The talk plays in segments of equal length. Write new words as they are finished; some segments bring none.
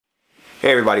Hey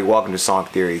everybody, welcome to Song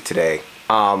Theory today.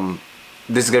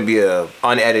 This is going to be a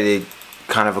unedited,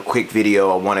 kind of a quick video.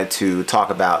 I wanted to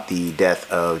talk about the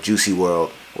death of Juice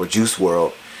WRLD, or Juice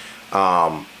WRLD.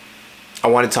 I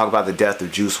want to talk about the death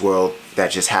of Juice WRLD that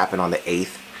just happened on the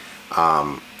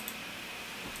 8th.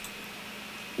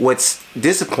 What's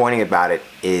disappointing about it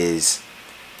is,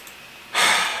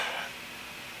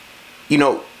 you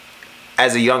know,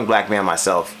 as a young black man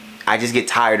myself, I just get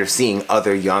tired of seeing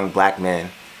other young black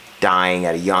men dying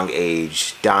at a young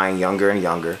age, dying younger and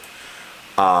younger.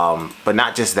 But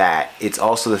not just that, it's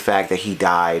also the fact that he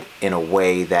died in a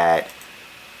way that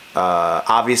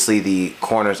obviously the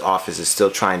coroner's office is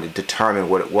still trying to determine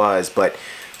what it was, but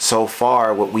so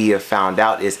far what we have found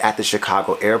out is at the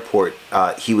Chicago airport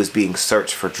he was being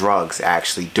searched for drugs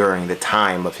actually during the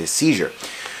time of his seizure,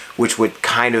 which would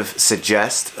kind of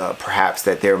suggest perhaps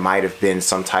that there might have been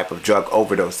some type of drug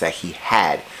overdose that he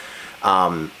had.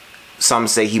 Some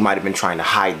say he might have been trying to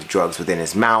hide the drugs within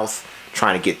his mouth,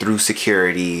 trying to get through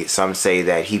security. Some say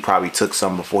that he probably took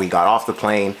some before he got off the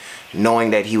plane,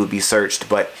 knowing that he would be searched.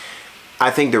 But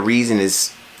I think the reason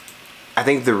is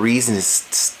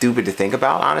stupid to think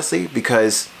about, honestly,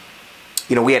 because,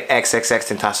 you know, we had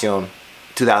XXXTentacion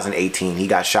 2018. He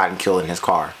got shot and killed in his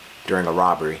car during a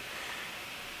robbery.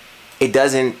 It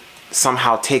doesn't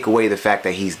somehow take away the fact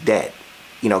that he's dead.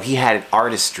 You know, he had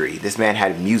artistry. This man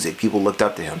had music. People looked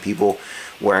up to him. People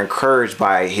were encouraged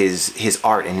by his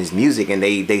art and his music, and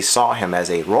they saw him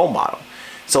as a role model.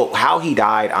 So how he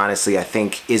died, honestly, I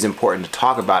think is important to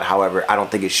talk about. However, I don't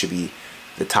think it should be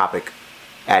the topic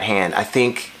at hand. I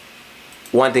think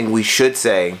one thing we should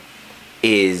say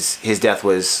is his death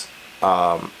was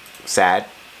sad.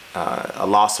 A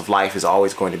loss of life is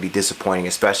always going to be disappointing,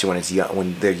 especially when it's young,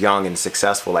 when they're young and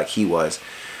successful like he was.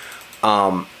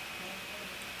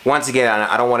 Once again,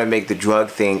 I don't want to make the drug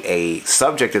thing a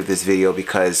subject of this video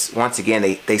because, once again,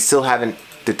 they still haven't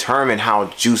determined how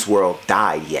Juice WRLD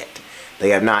died yet. They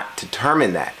have not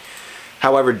determined that.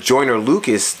 However, Joyner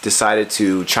Lucas decided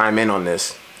to chime in on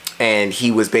this, and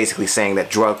he was basically saying that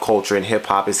drug culture and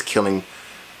hip-hop is killing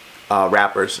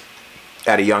rappers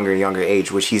at a younger and younger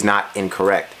age, which he's not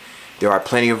incorrect. There are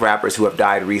plenty of rappers who have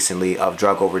died recently of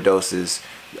drug overdoses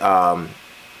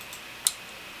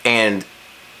and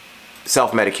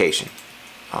self-medication.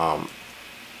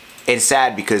 It's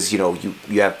sad because, you know,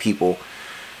 you have people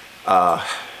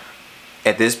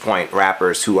at this point,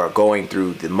 rappers who are going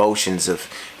through the motions of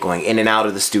going in and out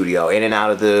of the studio, in and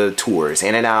out of the tours,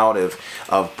 in and out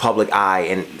of public eye,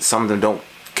 and some of them don't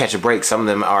catch a break. Some of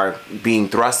them are being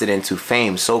thrusted into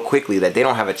fame so quickly that they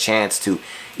don't have a chance to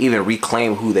even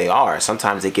reclaim who they are.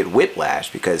 Sometimes they get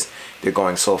whiplash because they're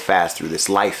going so fast through this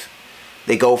life.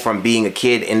 They go from being a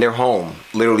kid in their home,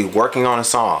 literally working on a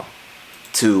song,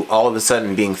 to all of a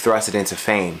sudden being thrusted into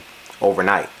fame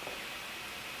overnight.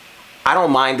 I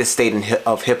don't mind the state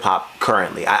of hip-hop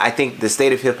currently. I think the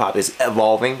state of hip-hop is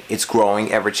evolving, it's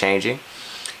growing, ever-changing.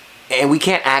 And we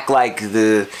can't act like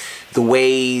the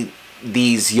way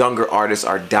these younger artists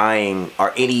are dying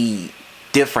are any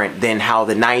different than how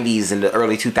the 90s and the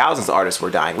early 2000s artists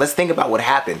were dying. Let's think about what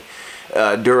happened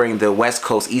during the West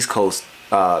Coast, East Coast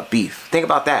beef. Think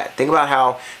about that. Think about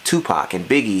how Tupac and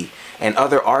Biggie and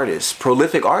other artists,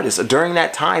 prolific artists, during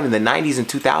that time in the 90s and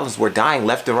 2000s were dying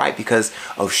left and right because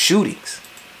of shootings.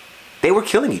 They were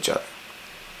killing each other.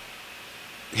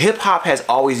 Hip-hop has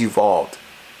always evolved,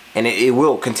 and it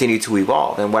will continue to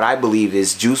evolve. And what I believe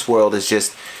is Juice WRLD is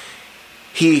just,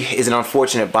 he is an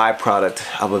unfortunate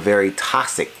byproduct of a very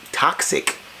toxic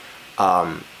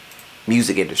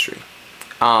music industry.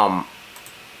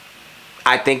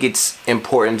 I think it's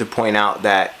important to point out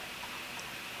that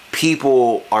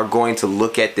people are going to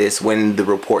look at this when the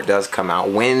report does come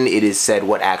out, when it is said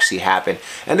what actually happened,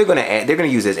 and they're gonna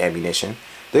use it as ammunition.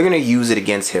 They're gonna use it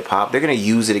against hip hop. They're gonna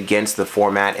use it against the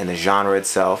format and the genre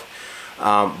itself.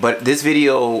 But this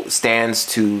video stands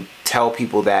to tell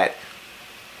people that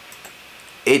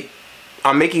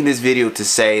I'm making this video to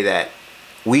say that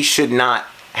we should not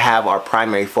have our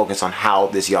primary focus on how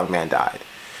this young man died.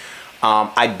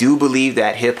 I do believe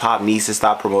that hip-hop needs to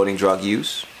stop promoting drug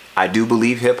use. I do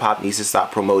believe hip-hop needs to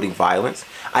stop promoting violence.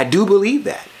 I do believe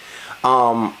that.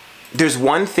 There's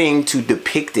one thing to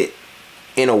depict it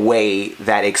in a way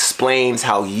that explains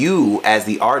how you, as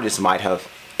the artist, might have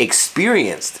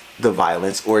experienced the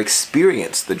violence or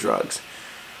experienced the drugs.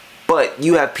 But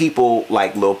you have people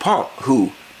like Lil Pump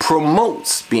who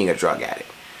promotes being a drug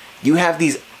addict. You have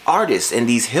these artists and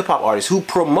these hip-hop artists who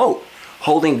promote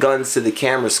holding guns to the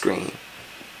camera screen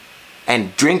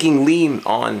and drinking lean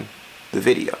on the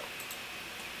video.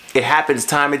 It happens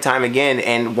time and time again.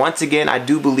 And once again, I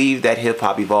do believe that hip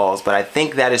hop evolves, but I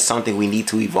think that is something we need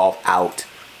to evolve out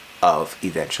of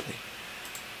eventually.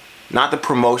 Not the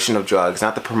promotion of drugs,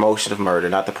 not the promotion of murder,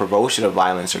 not the promotion of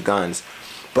violence or guns.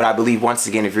 But I believe, once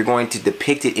again, if you're going to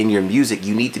depict it in your music,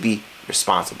 you need to be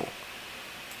responsible.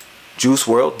 Juice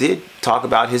WRLD did talk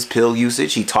about his pill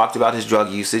usage. He talked about his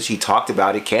drug usage. He talked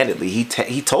about it candidly.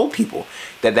 He told people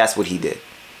that that's what he did.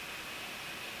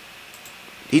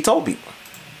 He told people.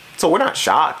 So we're not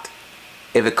shocked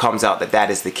if it comes out that that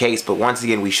is the case. But once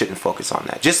again, we shouldn't focus on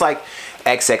that. Just like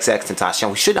XXXTentacion,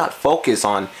 we should not focus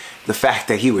on the fact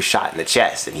that he was shot in the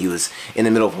chest and he was in the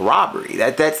middle of a robbery.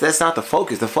 That's not the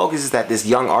focus. The focus is that this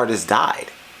young artist died.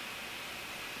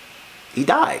 He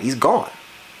died. He's gone.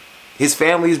 His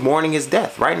family is mourning his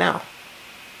death right now.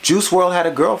 Juice WRLD had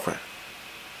a girlfriend.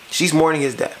 She's mourning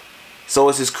his death. So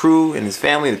is his crew and his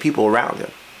family and the people around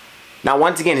him. Now,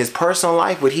 once again, his personal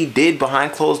life, what he did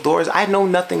behind closed doors, I know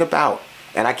nothing about.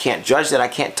 And I can't judge that. I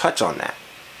can't touch on that.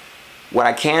 What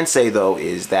I can say, though,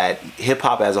 is that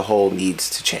hip-hop as a whole needs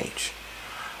to change.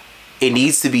 It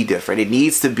needs to be different. It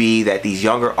needs to be that these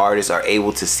younger artists are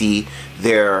able to see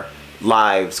their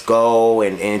lives go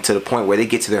and to the point where they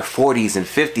get to their 40s and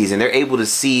 50s and they're able to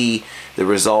see the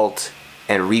result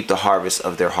and reap the harvest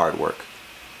of their hard work.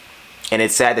 And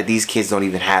it's sad that these kids don't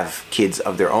even have kids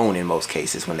of their own in most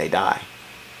cases when they die.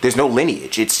 There's no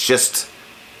lineage. It's just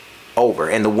over.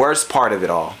 And the worst part of it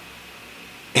all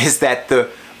is that the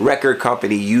record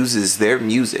company uses their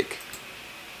music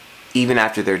even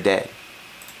after they're dead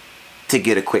to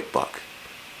get a quick buck.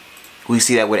 We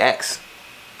see that with X.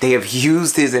 They have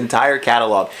used his entire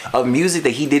catalog of music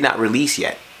that he did not release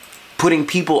yet, putting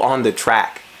people on the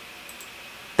track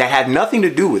that had nothing to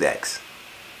do with X,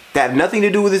 that have nothing to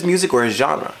do with his music or his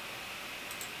genre.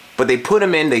 But they put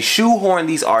him in, they shoehorn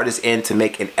these artists in to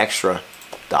make an extra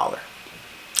dollar.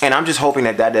 And I'm just hoping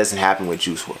that that doesn't happen with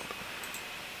Juice WRLD.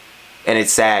 And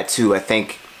it's sad too. I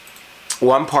think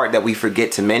one part that we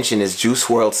forget to mention is Juice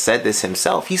WRLD said this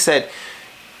himself. He said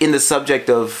in the subject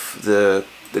of the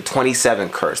 27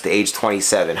 curse, the age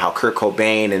 27, how Kurt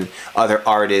Cobain and other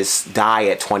artists die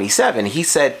at 27. He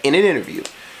said in an interview,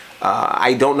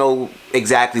 I don't know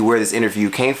exactly where this interview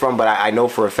came from, but I know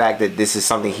for a fact that this is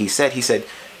something he said. He said,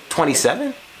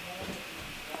 27?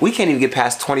 We can't even get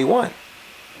past 21.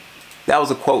 That was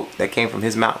a quote that came from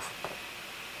his mouth.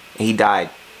 And he died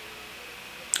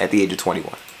at the age of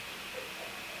 21.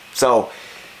 So,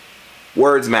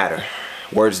 words matter.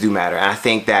 Words do matter. And I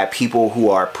think that people who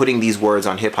are putting these words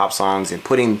on hip-hop songs and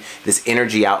putting this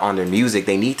energy out on their music,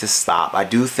 they need to stop. I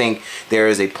do think there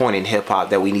is a point in hip-hop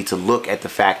that we need to look at the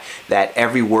fact that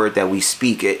every word that we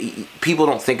speak, people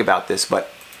don't think about this,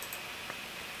 but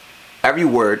every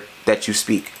word that you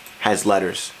speak has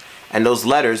letters. And those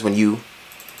letters, when you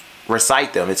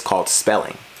recite them, it's called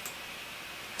spelling.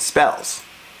 Spells.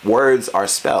 Words are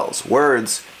spells.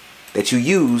 Words that you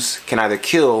use can either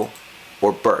kill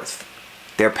or birth.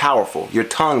 They're powerful. Your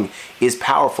tongue is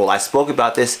powerful. I spoke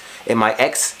about this in my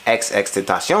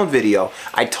XXXTentacion video.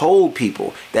 I told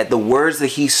people that the words that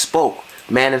he spoke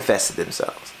manifested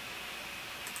themselves.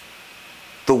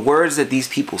 The words that these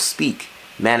people speak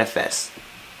manifest.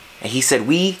 And he said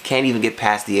we can't even get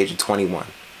past the age of 21.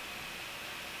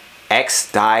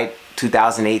 X died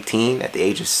 2018 at the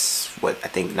age of, what, I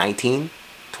think 19,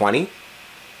 20?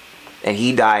 And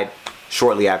he died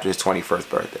shortly after his 21st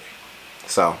birthday.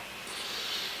 So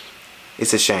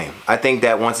it's a shame. I think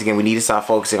that once again we need to stop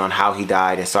focusing on how he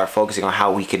died and start focusing on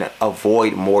how we can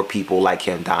avoid more people like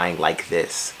him dying like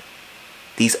this.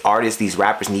 These artists, these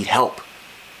rappers need help.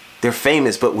 They're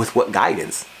famous, but with what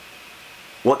guidance?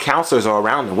 What counselors are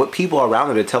around them? What people are around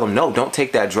them to tell them, no, don't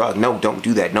take that drug. No, don't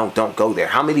do that. No, don't go there.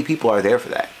 How many people are there for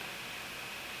that?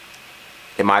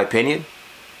 In my opinion,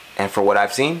 and for what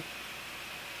I've seen,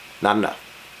 not enough.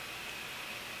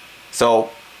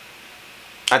 So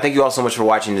I thank you all so much for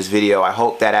watching this video. I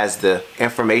hope that as the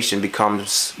information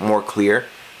becomes more clear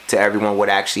to everyone what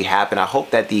actually happened, I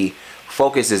hope that the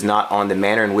focus is not on the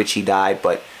manner in which he died,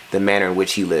 but the manner in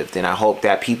which he lived. And I hope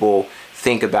that people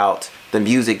think about the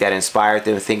music that inspired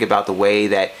them, think about the way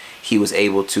that he was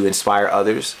able to inspire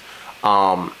others.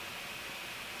 I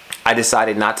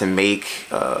decided not to make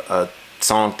a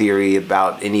song theory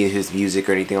about any of his music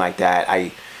or anything like that.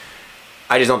 I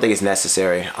just don't think it's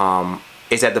necessary.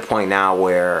 It's at the point now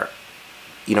where,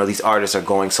 you know, these artists are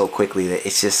going so quickly that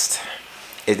it's just,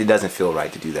 it doesn't feel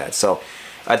right to do that. So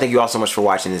I thank you all so much for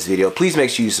watching this video. Please make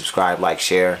sure you subscribe, like,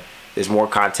 share. There's more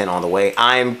content on the way.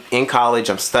 I'm in college.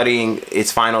 I'm studying.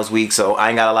 It's finals week, so I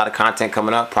ain't got a lot of content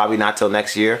coming up. Probably not till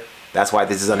next year. That's why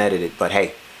this is unedited. But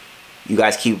hey, you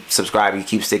guys keep subscribing.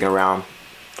 Keep sticking around.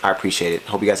 I appreciate it.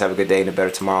 Hope you guys have a good day and a better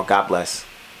tomorrow. God bless.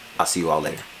 I'll see you all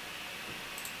later.